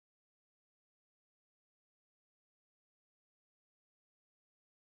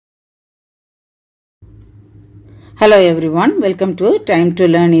Hello everyone, welcome to Time to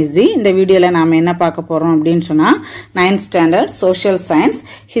Learn Easy. In the video la naam enna paaka porom appdin sonna 9th standard social science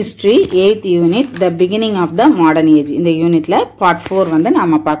history 8th unit the beginning of the modern age. In the unit la part 4 vandu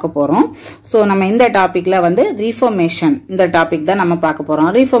naama paaka porom. So nama indha topic la vandu reformation indha topic da naama paaka porom.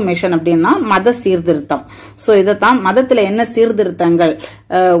 Reformation appdina மத சீர்திருத்தம். So இததான் மதத்துல என்ன சீர்திருத்தங்கள்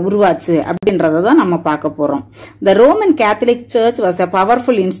உருவாச்சு அப்படின்றத தான் நம்ம பார்க்க போறோம். The Roman Catholic Church was a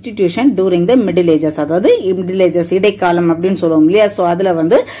powerful institution during the Middle Ages. அதாவது Middle Ages இடைக்காலம் அப்படின்னு சொல்லுவோம் இல்லையா. சோ அதுல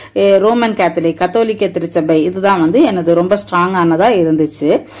வந்து ரோமன் கேத்தலிக் கத்தோலிக்க திருச்சபை இதுதான் வந்து எனது ரொம்ப ஸ்ட்ராங் ஆனதா இருந்துச்சு.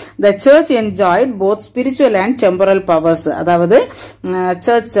 The church enjoyed both spiritual and temporal powers. அதாவது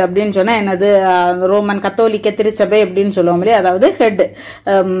சர்ச் அப்படின்னு சொன்னா என்னது ரோமன் கத்தோலிக்க திருச்சபை அப்படின்னு சொல்லுவோம் இல்லையா. அதாவது ஹெட்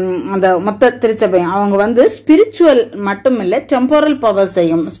அந்த மொத்த திருச்சபை அவங்க வந்து ஸ்பிரிச்சுவல் மட்டும் இல்ல டெம்போரல்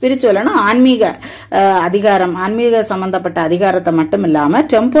பவர்ஸையும் ஸ்பிரிச்சுவல்னா ஆன்மீக அதிகாரம் ஆன்மீக சம்பந்தப்பட்ட அதிகாரத்தை மட்டும் இல்லாம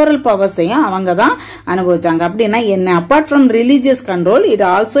டெம்போரல் பவர்ஸையும் அவங்க தான் அனுபவிச்சாங்க. அப்படின்னா என்ன apart from religious control it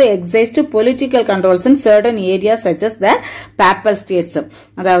also exercised political controls in certain areas such as the papal states.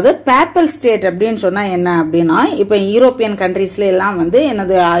 அதாவது papal state அப்படின்னு சொன்னா என்ன அப்படின்னா இப்ப யூரோப்பியன் கண்ட்ரீஸ்ல எல்லாம் வந்து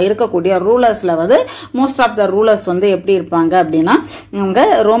என்னது இருக்கக்கூடிய ரூலர்ஸ்ல வந்து மோஸ்ட் ஆஃப் த ரூலர்ஸ் வந்து எப்படி இருப்பாங்க அப்படின்னா அவங்க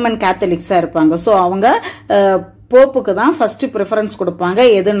ரோமன் கேத்தலிக்ஸா இருப்பாங்க. சோ அவங்க போப்புக்கு தான் ஃபர்ஸ்ட் பிரெஃபரன்ஸ் கொடுப்பாங்க.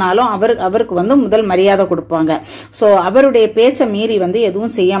 எதுனாலும் அவருக்கு வந்து முதல் மரியாதை கொடுப்பாங்க. சோ அவருடைய பேச்சை மீறி வந்து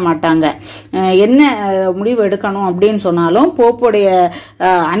எதுவும் செய்ய மாட்டாங்க. என்ன முடிவு எடுக்கணும் அப்படின்னு சொன்னாலும் போப்புடைய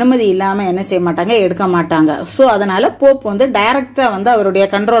அனுமதி இல்லாம என்ன செய்ய மாட்டாங்க எடுக்க மாட்டாங்க. சோ அதனால போப் வந்து டைரக்டா வந்து அவருடைய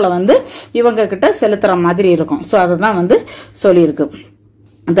கண்ட்ரோலை வந்து இவங்க கிட்ட செலுத்துற மாதிரி இருக்கும். சோ அததான் வந்து சொல்லியிருக்கு.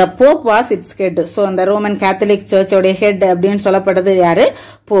 The Pope was its head. So the Roman Catholic Church oda head அப்படினு சொல்லப்படுது யாரு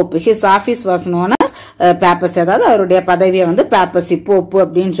Pope. His office was known as papacy. அதாவது அவருடைய பதவியை வந்து papacy Pope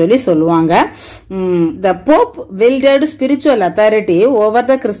அப்படினு சொல்லி சொல்லுவாங்க. The Pope wielded spiritual authority over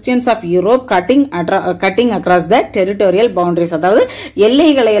the Christians of Europe cutting across the territorial boundaries. அதாவது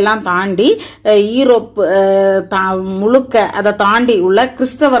எல்லைகளை எல்லாம் தாண்டி யூரோப் முழுக்க அதை தாண்டி உள்ள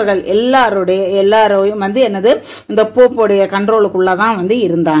கிறிஸ்தவர்கள் எல்லாரையும் வந்து என்னது இந்த போப்போடைய கண்ட்ரோலுக்குள்ள தான் வந்து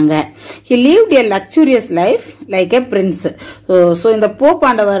இருந்தாங்க. He lived a luxurious life like a prince. So இந்த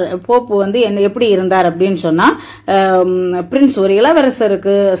போப்பு வந்து எப்படி இருந்தார் அப்படின்னு சொன்னா பிரின்ஸ் ஒரு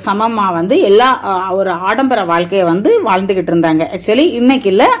இளவரசருக்கு சமமா வந்து எல்லா ஒரு ஆடம்பர வாழ்க்கையை வந்து வாழ்ந்துகிட்டு இருந்தாங்க. ஆக்சுவலி இன்னைக்கு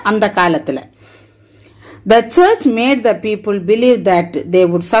இல்ல அந்த காலத்துல. The church made the people believe that they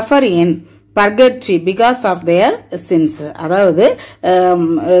would suffer in purgatory because of their sins. அதாவது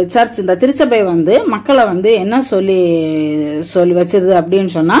சர்ச் இந்த திருச்சபை வந்து மக்களை வந்து என்ன சொல்லி வச்சிருது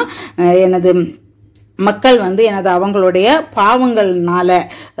அப்படின்னு சொன்னா எனது மக்கள் வந்து எனது அவங்களுடைய பாவங்கள்னால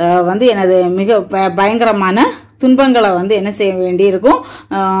வந்து எனது மிக பயங்கரமான துன்பங்களை வந்து என்ன செய்ய வேண்டியிருக்கும்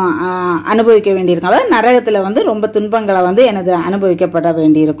அனுபவிக்க வேண்டியிருக்கும். அதாவது நரகத்துல வந்து ரொம்ப துன்பங்களை வந்து எனது அனுபவிக்கப்பட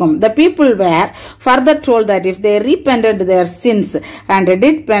வேண்டியிருக்கும். The people were further told that if they repented their sins and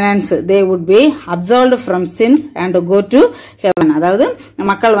did penance they would be absolved from sins and go to heaven. அதாவது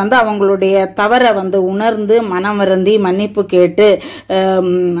மக்கள் வந்து அவங்களுடைய தவறை வந்து உணர்ந்து மனம் வருந்தி மன்னிப்பு கேட்டு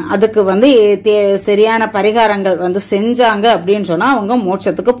அதுக்கு வந்து சரியான பரிகாரங்கள் வந்து செஞ்சாங்க அப்படின்னு சொன்னா அவங்க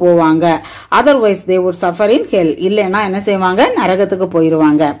மோட்சத்துக்கு போவாங்க. Otherwise they would suffer in hell. இல்லைன்னா என்ன செய்வாங்க நரகத்துக்கு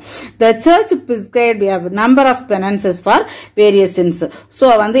போயிருவாங்க. The church prescribed a number of penances for various sins. So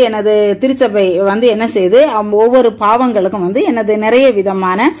வந்து எனது திருச்சபை வந்து என்ன செய்து ஒவ்வொரு பாவங்களுக்கும் வந்து எனது நிறைய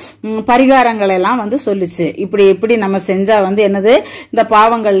விதமான பரிகாரங்கள் எல்லாம் வந்து சொல்லுச்சு. இப்படி நம்ம செஞ்சா வந்து என்னது இந்த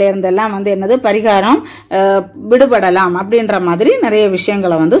பாவங்கள்ல இருந்தெல்லாம் வந்து என்னது பரிகாரம் விடுபடலாம் அப்படின்ற மாதிரி நிறைய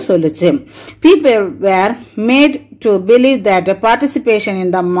விஷயங்களை வந்து சொல்லுச்சு. People were made to believe that participation in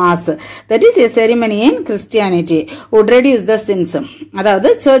the mass, that is a ceremony in Christianity, would reduce the sins. அதாவது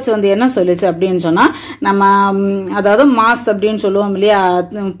சர்ச் வந்து என்ன சொல்லுச்சு அப்படின்னு சொன்னா நம்ம அதாவது மாஸ் அப்படின்னு சொல்லுவோம் இல்லையா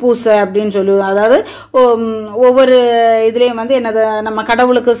பூசை அப்படின்னு சொல்லுவோம். அதாவது ஒவ்வொரு இதுலயும் வந்து என்னது நம்ம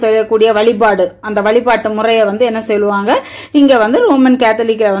கடவுளுக்கு செய்யக்கூடிய வழிபாடு அந்த வழிபாட்டு முறையை வந்து என்ன சொல்லுவாங்க இங்க வந்து ரோமன்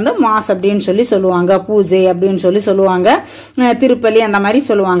கேத்தலிக்ல வந்து மாஸ் அப்படின்னு சொல்லி சொல்லுவாங்க பூஜை அப்படின்னு சொல்லி சொல்லுவாங்க திருப்பலி அந்த மாதிரி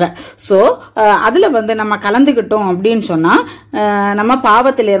சொல்லுவாங்க. சோ அதுல வந்து நம்ம கலந்துகிட்டோம் அப்படின்னு சொன்னா நம்ம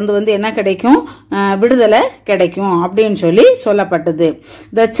பாவத்தில இருந்து வந்து என்ன கிடைக்கும் விடுதலை கிடைக்கும் அப்படின்னு சொல்லி சொல்லப்பட்டது.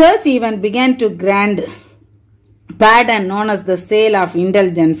 The church even began to grant pardon known as the sale of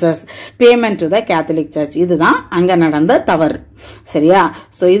indulgences payment to the Catholic Church. இதுதான் அங்க நடந்த தவறு. சரியா.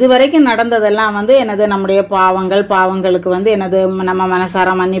 சோ இதுவரைக்கும் நடந்ததெல்லாம் வந்து எனது நம்முடைய பாவங்களுக்கு வந்து எனது நம்ம மனசார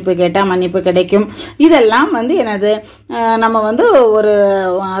மன்னிப்பு கேட்டா மன்னிப்பு கிடைக்கும். இதெல்லாம் வந்து எனது நம்ம வந்து ஒரு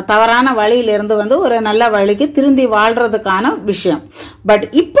தவறான வழியிலிருந்து வந்து ஒரு நல்ல வழிக்கு திருந்தி வாழ்றதுக்கான விஷயம். பட்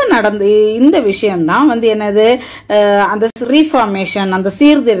இப்ப நடந்த இந்த விஷயம் தான் வந்து என்னது அந்த ரீஃபார்மேஷன் அந்த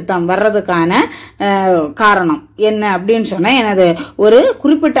சீர்திருத்தம் வர்றதுக்கான காரணம். என்ன அப்படின்னு சொன்னா எனது ஒரு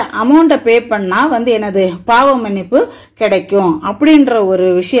குறிப்பிட்ட அமௌண்ட்டை பே பண்ணா வந்து எனது பாவ மன்னிப்பு கிடைக்கும் அப்படின்ற ஒரு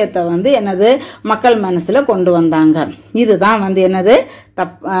விஷயத்த வந்து எனது மக்கள் மனசுல கொண்டு வந்தாங்க. இதுதான் வந்து என்னது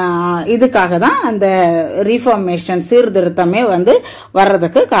இதுக்காக தான் அந்த ரீஃபார்மேஷன் சீர்திருத்தமே வந்து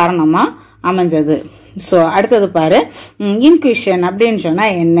வர்றதுக்கு காரணமா அமைஞ்சது. சோ அடுத்தது பாரு, இன்குவிஷன் அப்படின்னு சொன்னா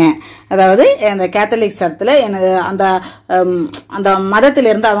என்ன? அதாவது அந்த கேத்தலிக் சர்த்துல அந்த அந்த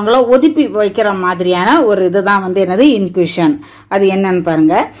மதத்திலிருந்து அவங்கள ஒதுப்பி வைக்கிற மாதிரியான ஒரு இதுதான் வந்து என்னது இன்குவிஷன். அது என்னன்னு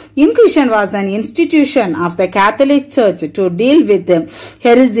பாருங்க. இன்குவிஷன் was an institution of the Catholic Church to deal with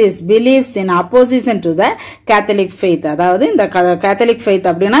heresies, beliefs in opposition to the Catholic faith. அதாவது இந்த கேத்தலிக் ஃபெய்த்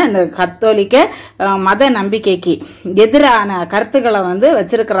அப்படின்னா இந்த கத்தோலிக்க மத நம்பிக்கைக்கு எதிரான கருத்துக்களை வந்து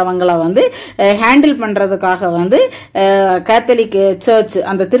வச்சிருக்கிறவங்களை வந்து ஹேண்டில் பண்றதுக்காக வந்து கேத்தலிக் சர்ச்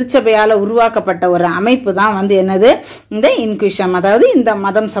அந்த திருச்சபையால உருவாக்கப்பட்ட ஒரு அமைப்பு தான் வந்து என்னது இந்த இன்குவிஷன், அதாவது இந்த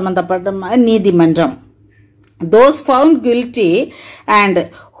மதம் சம்பந்தப்பட்ட நீதிமன்றம். Those found guilty and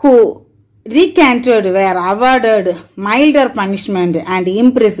who recanted were awarded milder punishment and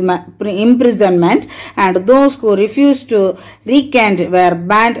imprisonment, and those who refused to recant were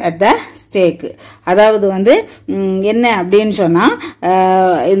burned at the stake. அதாவது வந்து என்ன அப்படின்னு சொன்னா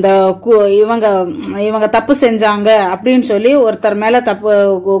இந்த இவங்க தப்பு செஞ்சாங்க அப்படின்னு சொல்லி ஒருத்தர் மேல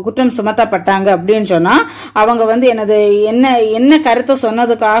குற்றம் சுமத்தப்பட்டாங்க அப்படின்னு சொன்னா அவங்க வந்து என்ன கருத்தை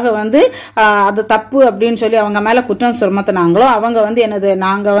சொன்னதுக்காக வந்து அது தப்பு அப்படின்னு சொல்லி அவங்க மேல குற்றம் சுமத்தினாங்களோ அவங்க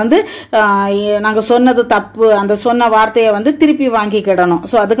வந்து நாங்க சொன்னது தப்பு, அந்த சொன்ன வார்த்தையை வந்து திருப்பி வாங்கிக்கிடணும்.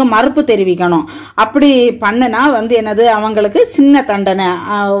 சோ அதுக்கு மறுப்பு தெரிவிக்கணும். அப்படி பண்ணுனா வந்து அவங்களுக்கு சின்ன தண்டனை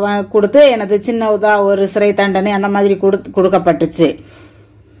கொடுத்து சின்னதா ஒரு சிறை தண்டனை அந்த மாதிரி கொடுக்கப்பட்டுச்சு.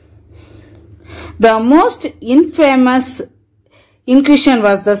 The most infamous Inquisition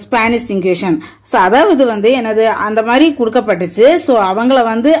was the Spanish Inquisition. So அதாவது வந்து அந்த மாதிரி கொடுக்கப்பட்டுச்சு. சோ அவங்கள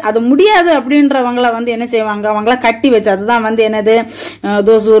வந்து அது முடியாது அப்படின்றவங்கள வந்து என்ன செய்வாங்க, அவங்கள கட்டி வச்சு, அதுதான் வந்து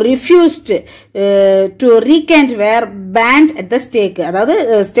those who refused to recant were burned at the stake. அதாவது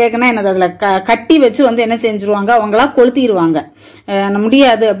ஸ்டேக்னா அதுல கட்டி வச்சு வந்து என்ன செஞ்சிருவாங்க, அவங்கள கொளுத்திடுவாங்க.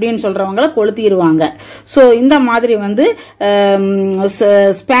 முடியாது அப்படின்னு சொல்றவங்கள கொளுத்திடுவாங்க. சோ இந்த மாதிரி வந்து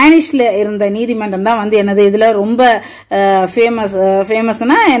ஸ்பானிஷ்ல இருந்த நீதிமன்றம் தான் வந்து இதுல ரொம்ப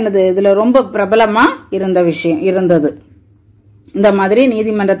ஃபேமஸ்னா இதுல ரொம்ப பிரபலமா இருந்தது. இந்த மாதிரி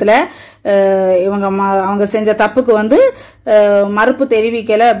நீதிமன்றத்துல அவங்க செஞ்ச தப்புக்கு வந்து மறுப்பு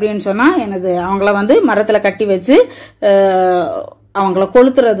தெரிவிக்கல அப்படின்னு சொன்னா அவங்கள வந்து மரத்துல கட்டி வச்சு அவங்கள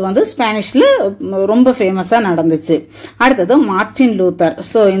கொளுத்துறது வந்து ஸ்பானிஷ்ல ரொம்ப ஃபேமஸா நடந்துச்சு. அடுத்தது மார்ட்டின் லூத்தர்.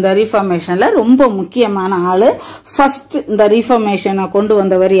 சோ இந்த ரீஃபார்மேஷன்ல ரொம்ப முக்கியமான ஆளு. ஃபர்ஸ்ட் இந்த ரீஃபார்மேஷனை கொண்டு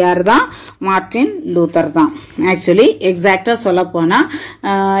வந்தவர் யாரு தான்? மார்ட்டின் லூத்தர் தான். ஆக்சுவலி எக்ஸாக்டா சொல்ல போனா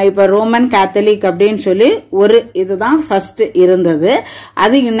இப்ப ரோமன் கேத்தலிக் அப்படின்னு சொல்லி ஒரு இதுதான் ஃபர்ஸ்ட் இருந்தது.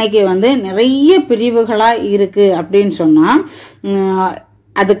 அது இன்னைக்கு வந்து நிறைய பிரிவுகளா இருக்கு அப்படின்னு சொன்னா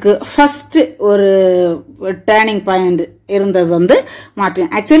அதுக்கு ஃபர்ஸ்ட் ஒரு டேர்னிங் பாயிண்ட் இருந்தது வந்து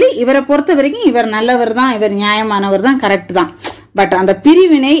மார்ட்டின். ஆக்சுவலி இவரை பொறுத்த வரைக்கும் இவர் நல்லவர் தான், இவர் நியாயமானவர் தான், கரெக்ட் தான். பட் அந்த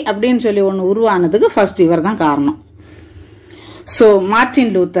பிரிவினை அப்படின்னு சொல்லி ஒன்னு உருவானதுக்கு ஃபர்ஸ்ட் இவர் தான் காரணம். So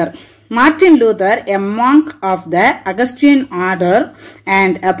Martin Luther, a monk of the Augustine order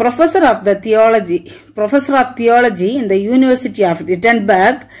and a professor of theology in the University of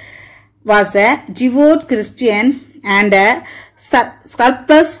Wittenberg, was a devout Christian and a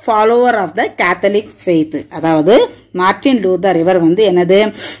scrupulous follower of the Catholic faith. அதாவது Martin Luther இவர் வந்து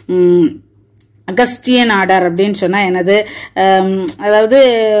Augustine order அப்படின்னு சொன்னா அதாவது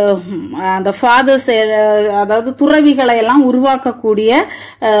அந்த fathers, அதாவது துறவிகளை எல்லாம் உருவாக்கக்கூடிய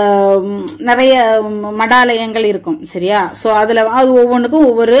நிறைய மடாலயங்கள் இருக்கும் சரியா. சோ அதுல அது ஒவ்வொன்றுக்கும்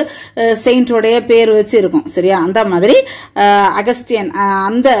ஒவ்வொரு செயின்டோடைய பேர் வச்சு இருக்கும் சரியா. அந்த மாதிரி அகஸ்டியன்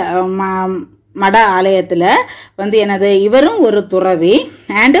அந்த மட ஆலயத்துல வந்து இவரும் ஒரு துறவி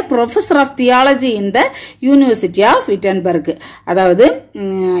and professor of theology in the University of Wittenberg. அதாவது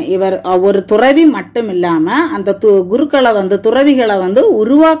இவர் ஒரு துறவி மட்டும் இல்லாம அந்த குருக்களை வந்து துறவிகளை வந்து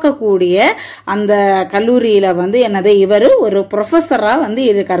உருவாக்கக்கூடிய அந்த கல்லூரியில வந்து இவர் ஒரு ப்ரொஃபஸரா வந்து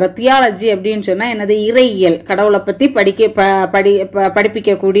இருக்காரு. தியாலஜி அப்படின்னு சொன்னா இறையியல், கடவுளை பத்தி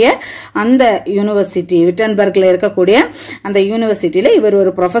படிப்பிக்கக்கூடிய அந்த யூனிவர்சிட்டி விட்டன்பர்க்ல இருக்கக்கூடிய அந்த யூனிவர்சிட்டியில இவர்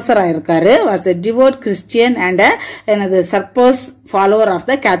ஒரு ப்ரொஃபஸரா இருக்காரு. was a devout Christian and a supposed follower of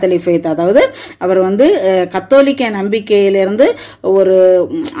the Catholic faith. அதாவது அவர் வந்து கத்தோலிக்க நம்பிக்கையிலிருந்து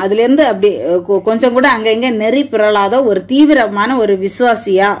அதுல இருந்து அப்படி கொஞ்சம் கூட அங்க இங்க நெறி பிறளாத ஒரு தீவிரமான ஒரு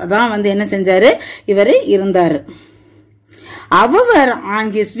விசுவாசியா தான் வந்து என்ன செஞ்சாரு, இவரு இருந்தாரு. However, on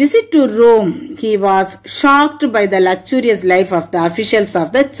his visit to Rome, he was shocked by the luxurious life of the officials of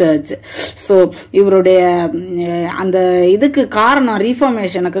the church. So, இவருடைய அந்த இதுக்கு காரணம்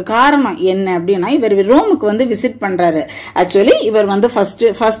ரீஃபார்மேஷனுக்கு காரணம் என்ன அப்படின்னா, இவர் ரோமுக்கு வந்து விசிட் பண்றாரு. ஆக்சுவலி இவர் வந்து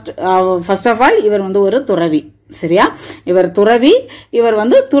ஃபர்ஸ்ட் ஆஃப் ஆல் இவர் வந்து ஒரு துறவி. சரியா, இவர் துறவி. இவர்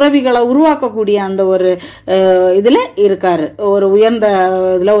வந்து துறவிகளை உருவாக்கக்கூடிய அந்த ஒரு இதுல இருக்காரு. ஒரு உயர்ந்த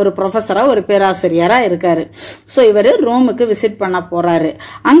இதுல ஒரு ப்ரொஃபஸரா ஒரு பேராசிரியரா இருக்காரு. சோ இவர் ரோமுக்கு விசிட் பண்ண போறாரு.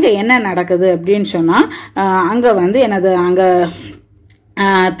 அங்க என்ன நடக்குது அப்படின்னு சொன்னா, அங்க வந்து அங்க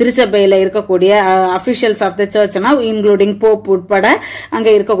திருச்சபையில இருக்கக்கூடிய officials of the சர்ச்னா including Pope உட்பட அங்க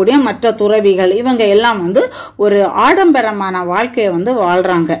இருக்கக்கூடிய மற்ற துறவிகள் இவங்க எல்லாம் வந்து ஒரு ஆடம்பரமான வாழ்க்கையை வந்து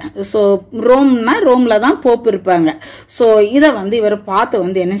வாழ்றாங்க. சோ ரோம்ல தான் போப் இருப்பாங்க. சோ இத வந்து இவர் பார்த்து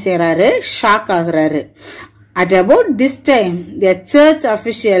வந்து என்ன செய்யறாரு, ஷாக் ஆகுறாரு. At about this time, the church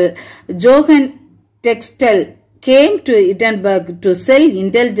official Johann Textel came to Wittenberg to sell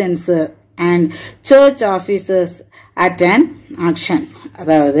indulgence and church officers at an auction.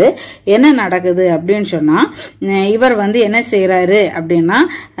 அதாவது என்ன நடக்குது அப்படின்னு சொன்னா, இவர் வந்து என்ன செய்யறாரு அப்படின்னா,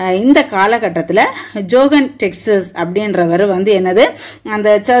 இந்த காலகட்டத்தில் ஜோகன் டெக்ஸஸ் அப்படின்றவர் வந்து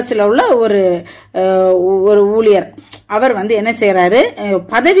அந்த சர்ச்சில் உள்ள ஒரு ஊழியர். அவர் வந்து என்ன செய்யறாரு,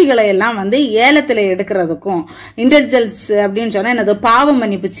 பதவிகளை எல்லாம் வந்து ஏலத்துல எடுக்கிறதுக்கும் இன்டெலிஜென்ஸ் அப்படின்னு சொன்னா பாவ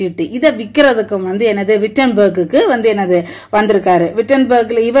மன்னிப்பு சீட்டு இதை விற்கிறதுக்கும் வந்து விட்டன்பர்க்கு வந்து வந்திருக்காரு.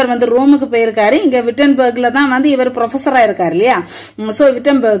 விட்டன்பர்க்ல இவர் வந்து ரோமுக்கு போயிருக்காரு. இங்க விட்டன்பர்க்ல தான் வந்து இவர் ப்ரொஃபஸரா இருக்காரு இல்லையா. சோ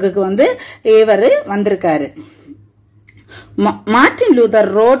விட்டன்பர்க்கு வந்து இவர் வந்திருக்காரு. Martin Luther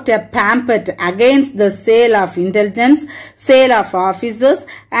wrote a pamphlet against the sale of indulgence, sale of officers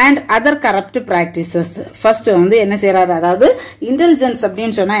and other corrupt practices. First வந்து என்ன செய்யறாரு, அதாவது indulgence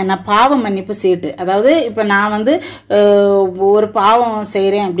அப்படின்னு சொன்னா என்ன, பாவ மன்னிப்பு சீட்டு. அதாவது இப்ப நான் வந்து ஒரு பாவம்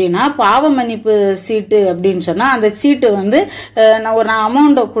செய்யறேன் அப்படின்னா பாவ மன்னிப்பு சீட்டு அப்படின்னு சொன்னா அந்த சீட்டு வந்து நான்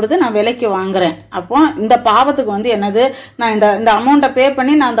அமௌண்ட் கொடுத்து நான் விலைக்கு வாங்குறேன். அப்போ இந்த பாவத்துக்கு வந்து நான் இந்த அமௌண்ட்டை பே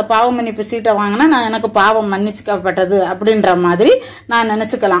பண்ணி நான் அந்த பாவ மன்னிப்பு சீட்டை வாங்கினா நான் எனக்கு பாவம் மன்னிச்சுக்கப்பட்டது அப்படின்ற மாதிரி நான்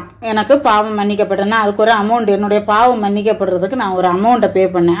நினைச்சுக்கலாம். எனக்கு பாவம் மன்னிக்கப்பட்டதுன்னா அதுக்கு ஒரு அமௌண்ட், என்னுடைய பாவம் மன்னிக்கப்படுறதுக்கு நான் ஒரு அமௌண்ட்டை பே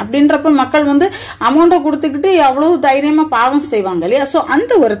பண்ணேன் அப்படின்றப்ப மக்கள் வந்து அமௌண்ட்டை கொடுத்துக்கிட்டு அவ்வளவு தைரியமா பாவம் செய்வாங்க இல்லையா. சோ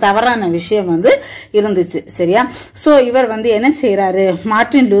அந்த ஒரு தவறான விஷயம் வந்து இருந்துச்சு. சரியா. சோ இவர் வந்து என்ன செய்யறாரு,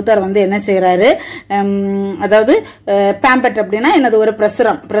 மார்ட்டின் லூத்தர் வந்து என்ன செய்யறாரு, அதாவது பேம்பெட் அப்படின்னா ஒரு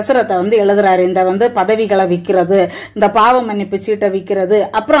பிரசுரத்தை வந்து எழுதுறாரு. இந்த வந்து பதவிகளை விற்கிறது, இந்த பாவ மன்னிப்பு சீட்டை விற்கிறது,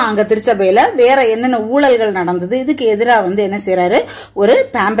 அப்புறம் அங்க திருச்சபையில வேற என்னென்ன ஊழல்கள் நடந்தது இதுக்கு எதிராக வந்து என்ன செய்யறாரு, ஒரு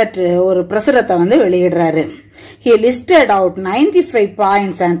பேம்பெட் ஒரு பிரசுரத்தை வந்து வெளியிடுறாரு. He listed out 95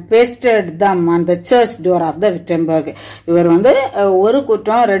 points and pasted them on the church door of the Wittenberg. இவர் வந்து ஒரு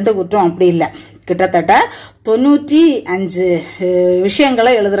குற்றம் ரெண்டு குற்றம் அப்படி இல்ல, கிட்டத்தட்ட 95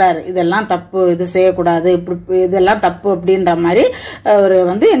 விஷயங்களை எழுதுறாரு. இதெல்லாம் தப்பு, இது செய்யக்கூடாது, இதெல்லாம் தப்பு அப்படின்ற மாதிரி ஒரு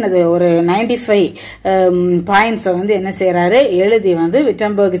வந்து ஒரு 95 பாயிண்ட்ஸ் வந்து என்ன செய்யறாரு எழுதி வந்து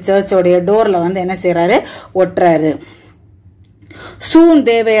விட்டன்பர்க் சர்ச்சோடைய டோர்ல வந்து என்ன செய்யறாரு, ஒட்டுறாரு. Soon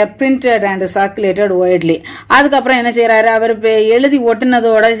they were printed and circulated widely. அதுக்கப்புறம் என்ன செய்யறாரு, அவர் எழுதி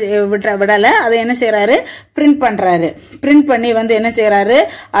ஒட்டுனதோட விடல, அதை என்ன செய்யறாரு, பிரிண்ட் பண்றாரு. பிரிண்ட் பண்ணி வந்து என்ன செய்யறாரு,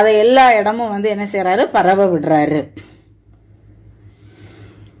 அதை எல்லா இடமும் வந்து என்ன செய்யறாரு, பரவ விடுறாரு.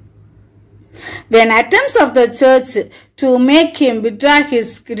 When attempts of the church to make him withdraw his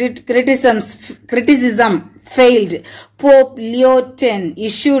criticism failed, Pope Leo X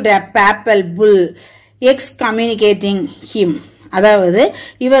issued a papal bull excommunicating him. அதாவது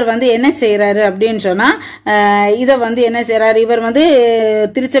இவர் வந்து என்ன செய்யறாரு அப்படின்னு சொன்னா, இத வந்து என்ன செய்யறாரு, இவர் வந்து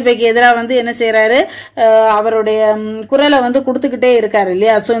திருச்சபைக்கு எதிராக வந்து என்ன செய்யறாரு, அவருடைய குரலை வந்து கொடுத்துக்கிட்டே இருக்காரு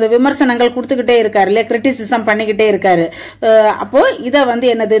இல்லையா. சோ இந்த விமர்சனங்கள் கொடுத்துக்கிட்டே இருக்காரு இல்லையா, கிரிட்டிசிசம் பண்ணிக்கிட்டே இருக்காரு. அப்போ இத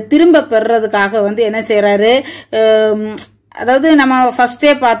வந்து திரும்ப பெறறதுக்காக வந்து என்ன செய்யறாரு, அதாவது நம்ம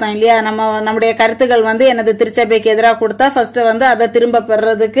ஃபர்ஸ்டே பார்த்தோம் இல்லையா, நம்முடைய கருத்துக்கள் வந்து திருச்சபைக்கு எதிராக கொடுத்தா ஃபர்ஸ்ட் வந்து அதை திரும்ப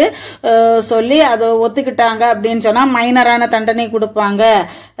பெறறதுக்கு சொல்லி அதை ஒத்துக்கிட்டாங்க அப்படின்னு சொன்னா மைனரான தண்டனை கொடுப்பாங்க.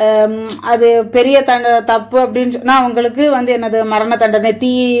 அது பெரிய தப்பு அப்படின்னு சொன்னா அவங்களுக்கு வந்து மரண தண்டனை,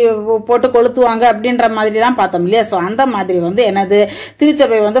 தீ போட்டு கொளுத்துவாங்க அப்படின்ற மாதிரி எல்லாம் பார்த்தோம் இல்லையா. சோ அந்த மாதிரி வந்து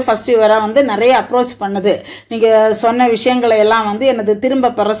திருச்சபை வந்து ஃபர்ஸ்ட் இவரா வந்து நிறைய அப்ரோச் பண்ணது. நீங்க சொன்ன விஷயங்களை எல்லாம் வந்து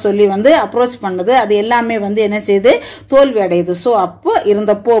திரும்ப பெற சொல்லி வந்து அப்ரோச் பண்ணது. அது எல்லாமே வந்து என்ன செய்து தோல்வி அடையுது. சோ அப்போ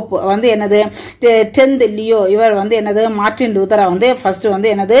இருந்த போப் வந்து 10th லியோ இவர் வந்து மார்ட்டின் லூத்தரை வந்து ஃபர்ஸ்ட் வந்து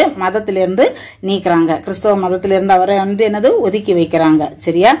மதத்திலிருந்து நீக்குறாங்க. கிறிஸ்தவ மதத்திலிருந்து அவரை வந்து ஒதுக்கி வைக்கிறாங்க.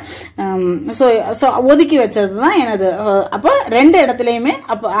 சரியா. சோ ஒதுக்கி வச்சதுதான் அப்போ ரெண்டு இடத்துலயுமே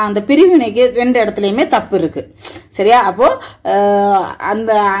அப்போ அந்த பிரிவினைக்கு ரெண்டு இடத்துலயுமே தப்பு இருக்கு. சரியா. அப்போ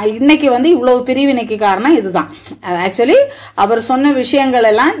அந்த இன்னைக்கு வந்து இவ்வளவு பிரிவினைக்கு காரணம் இதுதான். ஆக்சுவலி அவர் சொன்ன விஷயங்கள்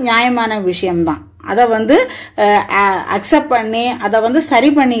எல்லாம் நியாயமான விஷயம்தான். அதை வந்து அக்செப்ட் பண்ணி அதை வந்து சரி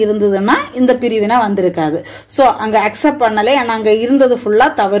பண்ணி இருந்ததுன்னா இந்த பிரிவினை வந்திருக்காது. ஸோ அங்கே அக்செப்ட் பண்ணலை, ஆனால் அங்கே இருந்தது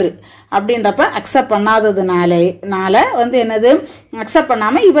ஃபுல்லாக தவறு அப்படின்றப்ப அக்செப்ட் பண்ணாததுனால வந்து என்னது, அக்செப்ட்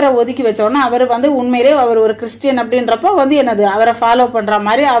பண்ணாமல் இவரை ஒதுக்கி வச்சோன்னா அவர் வந்து உண்மையிலே அவர் ஒரு கிறிஸ்டியன் அப்படின்றப்ப வந்து என்னது, அவரை ஃபாலோ பண்ணுற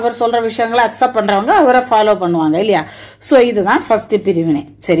மாதிரி அவர் சொல்கிற விஷயங்களை அக்செப்ட் பண்ணுறவங்க அவரை ஃபாலோ பண்ணுவாங்க இல்லையா. ஸோ இதுதான் ஃபர்ஸ்ட் பிரிவினை.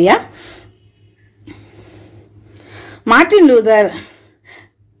 சரியா. Martin Luther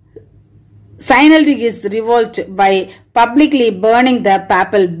signaled his revolt by publicly burning the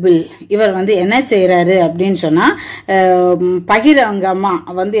papal bull. இவர் வந்து என்ன செய்யறாரு அப்படின்னு சொன்னா, பகிரங்கமா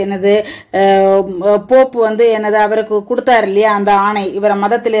வந்து என்னது, போப்பு வந்து என்னது அவருக்கு கொடுத்தாரு இல்லையா அந்த ஆணை, இவரை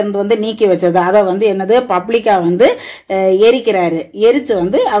மதத்திலிருந்து வந்து நீக்கி வச்சது, அதை வந்து என்னது பப்ளிக்கா வந்து எரிக்கிறாரு. எரிச்சு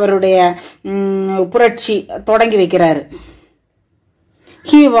வந்து அவருடைய புரட்சி தொடங்கி வைக்கிறாரு.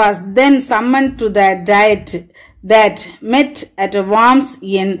 He was then summoned to the diet that met at Worms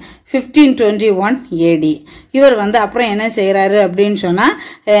in 1521 AD. இவர் வந்து அப்புறம் என்ன செய்யறாரு அப்படின்னு சொன்னா,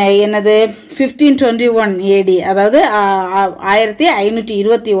 என்னது 1521 AD, அதாவது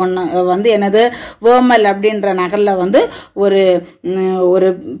 1521 வந்து என்னது வேர்மல் அப்படின்ற நகர்ல வந்து ஒரு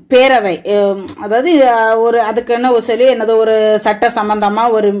பேரவை, அதாவது ஒரு அதுக்குன்னு சொல்லி என்னது ஒரு சட்ட சம்பந்தமா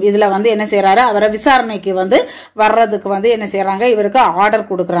ஒரு இதுல வந்து என்ன செய்யறாரு, அவரை விசாரணைக்கு வந்து வர்றதுக்கு வந்து என்ன செய்யறாங்க, இவருக்கு ஆர்டர்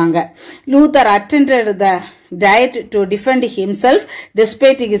கொடுக்கறாங்க. Luther attended the diet to defend himself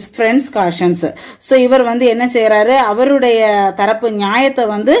despite his friends' cautions. So இவர் வந்து என்ன செய்யறாரு, அவருடைய தரப்பு நியாயத்தை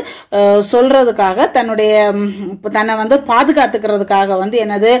வந்து சொல்றதுக்காக தன்னை வந்து பாதுகாத்துக்கிறதுக்காக வந்து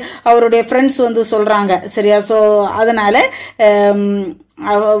என்னது அவருடைய ஃப்ரெண்ட்ஸ் வந்து சொல்றாங்க. சரியா. சோ அதனால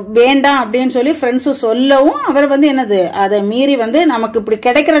வேண்டாம் அப்படின்னு சொல்லி ஃப்ரெண்ட்ஸ் சொல்லவும் அவர் வந்து என்னது அதை மீறி வந்து நமக்கு இப்படி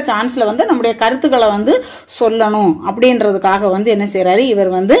கிடைக்கிற சான்ஸ்ல வந்து நம்முடைய கருத்துக்களை வந்து சொல்லணும் அப்படின்றதுக்காக வந்து என்ன செய்யறாரு,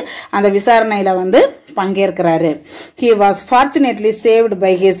 இவர் வந்து அந்த விசாரணையில வந்து பங்கேற்கிறாரு. He was fortunately saved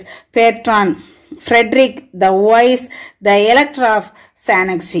by his patron Frederick the Wise, the Elector of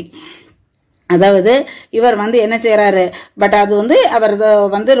Saxony. அதாவது இவர் வந்து என்ன செய்யறாரு, பட் அது வந்து அவர்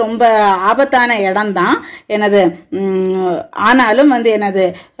வந்து ரொம்ப ஆபத்தான இடம் தான் என்னது, ஆனாலும் வந்து என்னது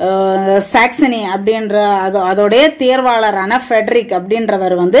சாக்சனி அப்படின்ற அதோடைய தேர்வாளரான ஃப்ரெட்ரிக்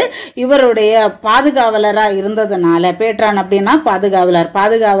அப்படின்றவர் வந்து இவருடைய பாதுகாவலரா இருந்ததுனால, பேட்ரான் அப்படின்னா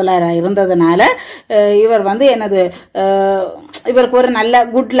பாதுகாவலரா இருந்ததுனால இவர் வந்து என்னது இவருக்கு ஒரு நல்ல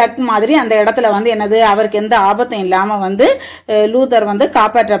குட் லக் மாதிரி அந்த இடத்துல வந்து என்னது அவருக்கு எந்த ஆபத்தும் இல்லாம வந்து லூதர் வந்து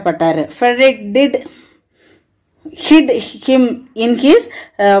காப்பாற்றப்பட்டாரு. Frederick hid him in his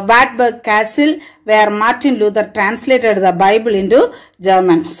Wartburg castle where Martin Luther translated the Bible into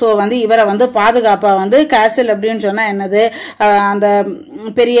German. So வந்து இவரை வந்து பாதுகாப்பா வந்து கேசல் அப்படின்னு சொன்னா என்னது, அந்த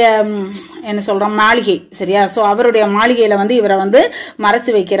பெரிய என்ன சொல்றோம் மாளிகை. சரியா. சோ அவருடைய மாளிகையில வந்து இவரை வந்து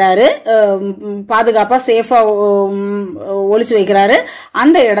மறைச்சு வைக்கிறாரு, பாதுகாப்பா சேஃபா ஒளிச்சு வைக்கிறாரு.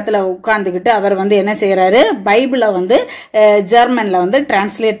 அந்த இடத்துல உட்கார்ந்துகிட்டு அவர் வந்து என்ன செய்யறாரு, பைபிளை வந்து ஜெர்மன்ல வந்து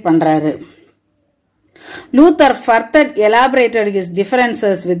டிரான்ஸ்லேட் பண்றாரு. Luther further elaborated his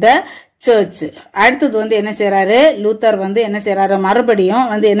differences with the church. அடுத்தது வந்து என்ன செய்யறாரு, லூத்தர் வந்து என்ன செய்யறாரு, மறுபடியும்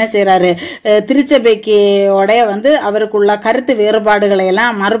வந்து என்ன செய்யறாரு, திருச்சபைக்கு உடைய வந்து அவருக்குள்ள கருத்து வேறுபாடுகளை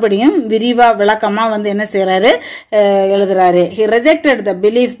எல்லாம் மறுபடியும் விரிவா விளக்கமா வந்து என்ன செய்யறாரு எழுதுறாரு. He rejected the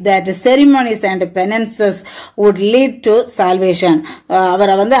belief that ceremonies and penances would lead to salvation.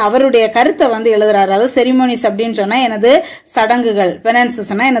 அவரை வந்து அவருடைய கருத்தை வந்து எழுதுறாரு. அது செரிமோனிஸ் அப்படின்னு சொன்னா எனது சடங்குகள்,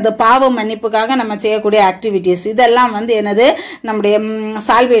 பெனன்சஸ்னா எனது பாவ மன்னிப்புக்காக நம்ம செய்யக்கூடிய ஆக்டிவிட்டிஸ், இதெல்லாம் வந்து எனது நம்முடைய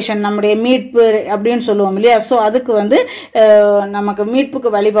சால்வேஷன், நம்முடைய மீட்பு அப்படின்னு சொல்லுவோம் இல்லையா. சோ அதுக்கு வந்து நமக்கு மீட்புக்கு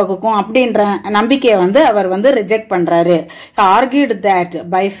வழிவகுக்கும் அப்படின்ற நம்பிக்கையை வந்து அவர் வந்து ரிஜெக்ட் பண்றாரு. argued that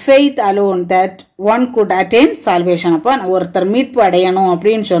by faith alone that one could attain salvation. அப்ப ஒருத்தர் மீட்பு அடையணும்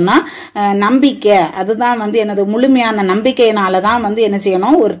அப்படின்னு சொன்னா நம்பிக்கை, அதுதான் வந்து எனது முழுமையான நம்பிக்கையினாலதான் வந்து என்ன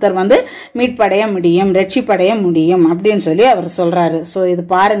செய்யணும், ஒருத்தர் வந்து மீட்படைய முடியும், ரட்சிப்படைய முடியும் அப்படின்னு சொல்லி அவர் சொல்றாரு. சோ இது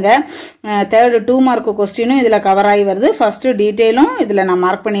பாருங்க, தேர்ட் 2 மார்க் கொஸ்டினும் இதுல கவர் ஆகி வருது, ஃபர்ஸ்ட் டீடைலும் இதுல நான்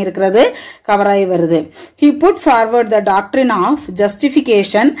மார்க் பண்ணி இருக்கிறது கவர் ஆகி வருது. He put forward the doctrine of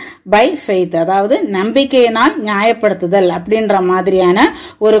justification by faith. அதாவது நம்பிக்கையினால் நியாயப்படுத்துதல் அப்படின்ற மாதிரியான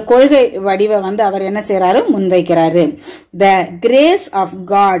ஒரு கொள்கை வடிவை வந்து அவர் என்ன செய்யறாரு, முன்வைக்கிறாரு. The grace of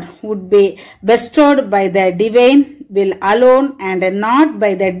God would be bestowed by the divine will alone and not by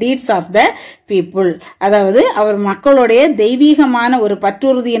the deeds of the people. அதாவது அவர் மக்களுடைய தெய்வீகமான ஒரு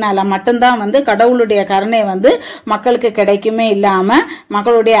பற்றுறுதியினால மட்டும்தான் வந்து கடவுளுடைய கருணை வந்து மக்களுக்கு கிடைக்குமே இல்லாம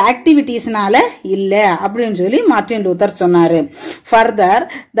மக்களுடைய ஆக்டிவிட்டிஸ்னால இல்ல அப்படின்னு சொல்லி மார்ட்டின் லூத்தர் சொன்னாரு. Further,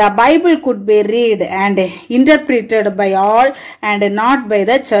 the Bible could be read and interpreted by all and not by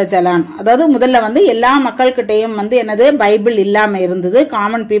the church alone. அதாவது முதல்ல வந்து எல்லா மக்கள்கிட்டையும் வந்து என்னது பைபிள் இல்லாம இருந்தது,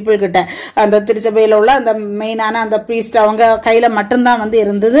 காமன் பீப்புள் கிட்ட, அந்த திருச்சபையில உள்ள அந்த மெயினான அந்த த பிரீஸ்ட் அவங்க கையில மட்டும்தான் வந்து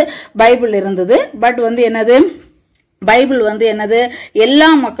இருந்தது, பைபிள் இருந்தது. பட் வந்து என்னது, பைபிள் வந்து என்னது, எல்லா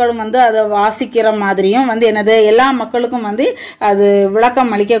மக்களும் வந்து அதை வாசிக்கிற மாதிரியும் வந்து என்னது, எல்லா மக்களுக்கும் வந்து அது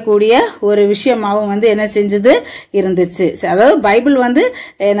விளக்கம் அளிக்கக்கூடிய ஒரு விஷயமாகவும் வந்து என்ன செஞ்சது இருந்துச்சு. அதாவது பைபிள் வந்து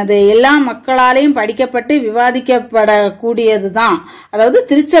என்னது, எல்லா மக்களாலையும் படிக்கப்பட்டு விவாதிக்கப்படக்கூடியது தான். அதாவது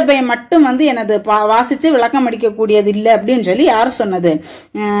திருச்சபை மட்டும் வந்து எனது வாசிச்சு விளக்கம் அளிக்கக்கூடியது இல்லை அப்படின்னு சொல்லி யார் சொன்னது,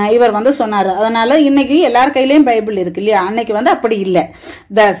 இவர் வந்து சொன்னாரு. அதனால இன்னைக்கு எல்லார் கையிலயும் பைபிள் இருக்கு இல்லையா, அன்னைக்கு வந்து அப்படி இல்லை.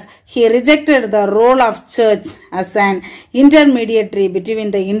 தஸ் he rejected the role of church as an intermediary between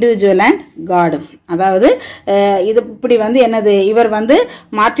the individual and God. அதாவது இது இப்படி வந்து என்னது, இவர் வந்து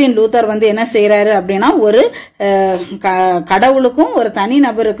மார்ட்டின் லூத்தர் வந்து என்ன செய்யறாரு அப்படின்னா, ஒரு கடவுளுக்கும் ஒரு தனி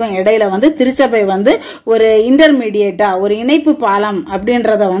நபருக்கும் இடையில வந்து திருச்சபை வந்து ஒரு இன்டர்மீடியேட்டா, ஒரு இணைப்பு பாலம்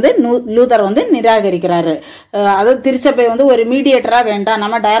அப்படின்றத வந்து லூத்தர் வந்து நிராகரிக்கிறாரு. அதாவது திருச்சபை வந்து ஒரு மீடியேட்டரா வேண்டாம்,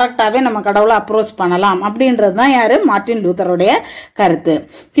 நம்ம டைரக்டாவே நம்ம கடவுளை அப்ரோச் பண்ணலாம் அப்படின்றது தான் யாரு, மார்ட்டின் லூத்தருடைய கருத்து.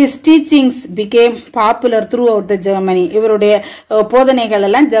 His teachings became popular throughout the Germany. இவருடைய போதனைகள்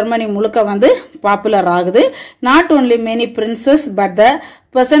எல்லாம் ஜெர்மனி முழுக்க வந்து பாப்புலர் ஆகுது. Not only many princes but the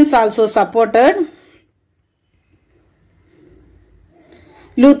peasants also supported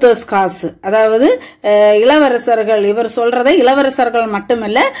லூத்தர்ஸ் காசு. அதாவது இளவரசர்கள், இவர் சொல்றதை இளவரசர்கள்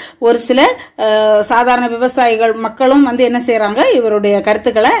மட்டுமல்ல, ஒரு சில சாதாரண விவசாயிகள் மக்களும் வந்து என்ன செய்யறாங்க, இவருடைய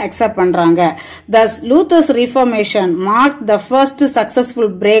கருத்துக்களை அக்செப்ட் பண்றாங்க. Thus Luther's reformation marked the first successful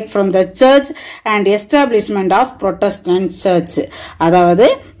break from the church and establishment of Protestant church. அதாவது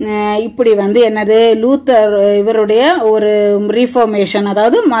இப்படி வந்து என்னது, லூத்தர் இவருடைய ஒரு ரிஃபார்மேஷன்,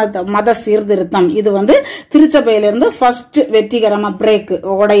 அதாவது மத சீர்திருத்தம், இது வந்து திருச்சபையிலிருந்து ஃபர்ஸ்ட் வெற்றிகரமா பிரேக்,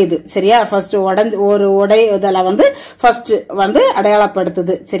 உடையுது சரியா, ஃபர்ஸ்ட் ஒரு உடையதல வந்து ஃபர்ஸ்ட் வந்து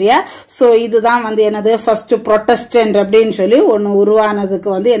அடையாளப்படுத்துது சரியா. சோ இதுதான் வந்து என்னது, ஃபர்ஸ்ட் புரொட்டஸ்டன்ட் அப்படின்னு சொல்லி ஒன்னு உருவானதுக்கு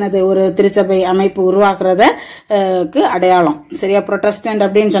வந்து என்னது, ஒரு திருச்சபை அமைப்பு உருவாக்குறதுக்கு அடையாளம் சரியா. புரொட்டஸ்டன்ட்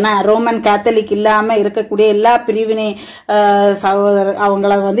அப்படின்னு சொன்னா ரோமன் கேத்தலிக் இல்லாம இருக்கக்கூடிய எல்லா பிரிவினை சகோதரர்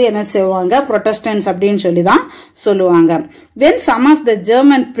அவங்கள வந்து என்ன செய்வாங்க, புரொட்டஸ்டன்ட்ஸ் அப்படின்னு சொல்லி தான் சொல்லுவாங்க. When some of the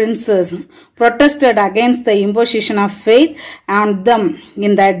German princes protested against the imposition of faith on them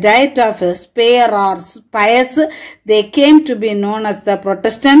in the diet of Speyer or Pius, they came to be known as the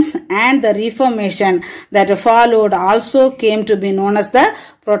Protestants, and the Reformation that followed also came to be known as the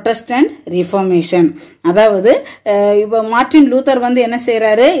Protestant Reformation. அதாவது இப்ப Martin Luther வந்து என்ன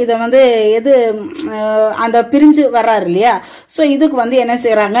செய்யறாரு, இத வந்து எது அந்த பிரிஞ்சு வர்றாரு இல்லையா. சோ இதுக்கு வந்து என்ன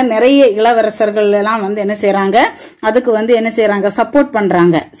செய்யறாங்க, நிறைய இளவரசர்கள் எல்லாம் வந்து என்ன செய்யறாங்க, அதுக்கு வந்து என்ன செய்யறாங்க, சப்போர்ட்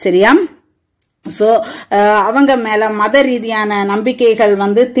பண்றாங்க சரியா. சோ அவங்க மேல மத ரீதியான நம்பிக்கைகள்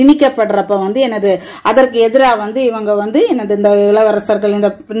வந்து திணிக்கப்படுறப்ப வந்து என்னது, அதற்கு எதிராக வந்து இவங்க வந்து என்னது, இந்த இளவரசர்கள் இந்த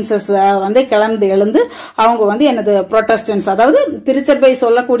பிரின்சஸ் வந்து கிளர்ந்து எழுந்து அவங்க வந்து என்னது புரொட்டஸ்டன்ஸ், அதாவது திருச்சபை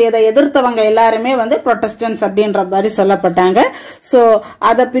சொல்லக்கூடியதை எதிர்த்தவங்க எல்லாருமே வந்து புரொட்டஸ்டன்ஸ் அப்படின்ற மாதிரி சொல்லப்பட்டாங்க. சோ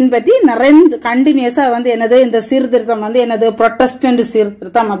அதை பின்பற்றி நிறைய கண்டினியூஸா வந்து என்னது, இந்த சீர்திருத்தம் வந்து என்னது புரொட்டஸ்டன்ட்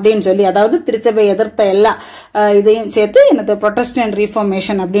சீர்திருத்தம் அப்படின்னு சொல்லி, அதாவது திருச்சபை எதிர்த்த எல்லா இதையும் சேர்த்து என்னது புரொட்டஸ்டன்ட்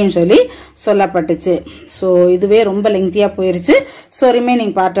ரிஃபார்மேஷன் அப்படின்னு சொல்லி சொல்ல பட்டுச்சு. சோ இதுவே ரொம்ப லெங்தியா போயிருச்சு. சோ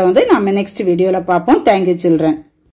ரிமைனிங் பார்ட்டை வந்து நாம நெக்ஸ்ட் வீடியோல பார்ப்போம். Thank you children.